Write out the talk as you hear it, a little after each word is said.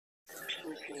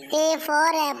A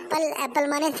for apple, apple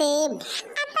माने सेब,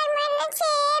 apple माने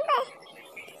सेब।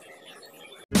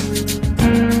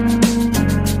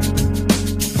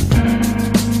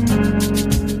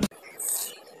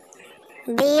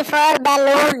 B for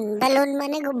balloon, balloon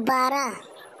माने गुब्बारा,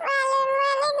 balloon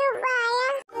माने गुब्बारा।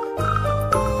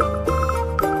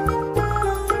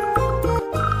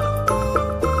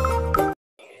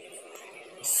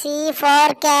 C for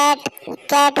cat,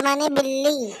 cat माने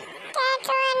बिल्ली, cat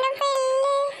माने बिल्ली।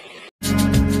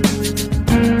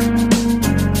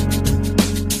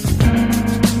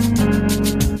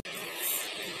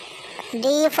 D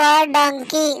for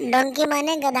donkey, donkey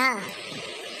माने गधा,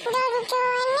 donkey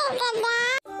माने गधा।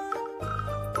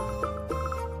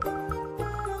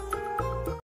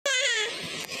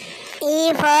 E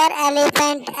for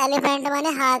elephant, elephant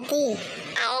माने हाथी,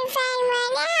 elephant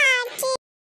माने हाथी।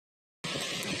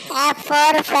 F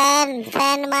for fan,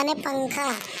 fan माने पंखा,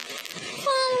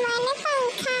 fan माने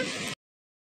पंखा।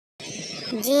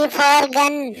 G for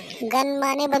gun, gun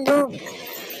माने बंदूक,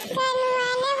 gun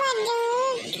माने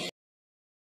बंदूक।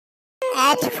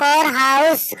 H for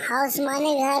house, house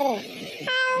माने घर,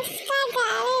 house का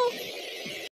घर।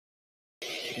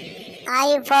 I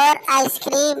for ice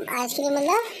cream, ice cream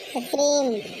मतलब cream,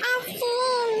 ice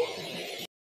cream।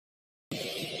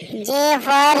 J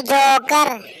for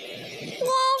joker, J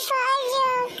for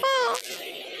joker।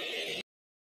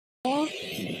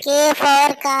 K for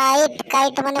kite,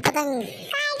 kite माने पतंग,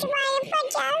 kite माने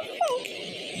पतंग।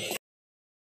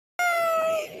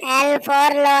 L for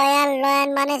lion, lion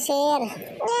माने शेर,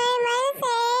 lion माने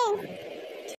शेर।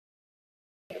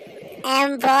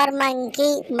 M for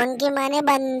monkey, monkey माने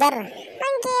बंदर,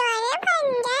 monkey माने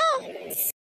बंदर।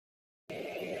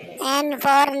 N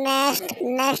for nest,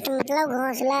 nest मतलब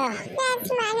घोंसला, nest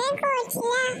माने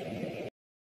घोंसला।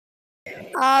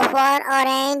 O for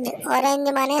orange, orange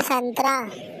माने संतरा,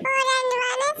 orange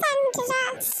माने संतरा।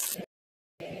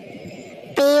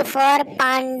 P for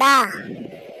panda,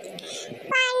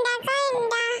 पांडा का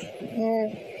अंडा।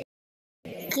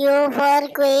 Q for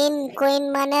queen, queen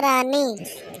माने रानी,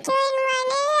 queen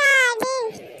माने रानी।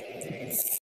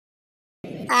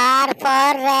 R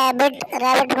for rabbit,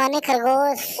 rabbit माने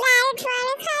खरगोश, rabbit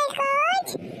माने खरगोश।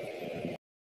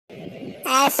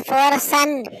 S for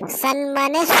sun, sun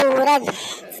माने सूरज,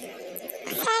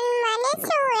 sun माने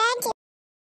सूरज।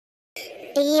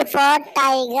 T for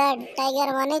tiger, tiger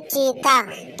माने चीता,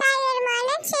 tiger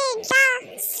माने चीता।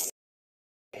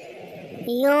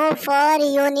 U for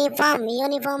uniform,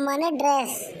 uniform माने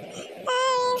ड्रेस,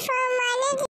 uniform माने।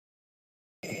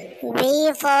 V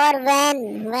for van,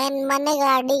 van माने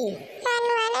गाड़ी, van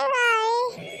माने गाड़ी।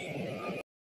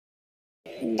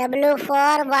 W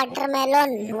for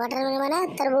watermelon, watermelon माने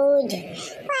तरबूज,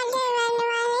 watermelon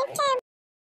माने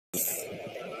तरबूज।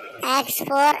 X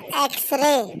for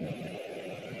x-ray,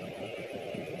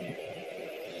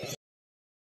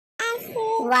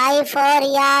 Y for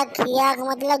yak, yak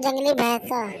मतलब जंगली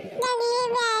भैंसा, जंगली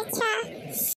भैंसा।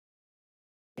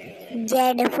 Z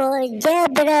for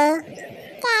zebra,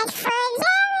 Z for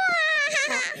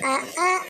zebra।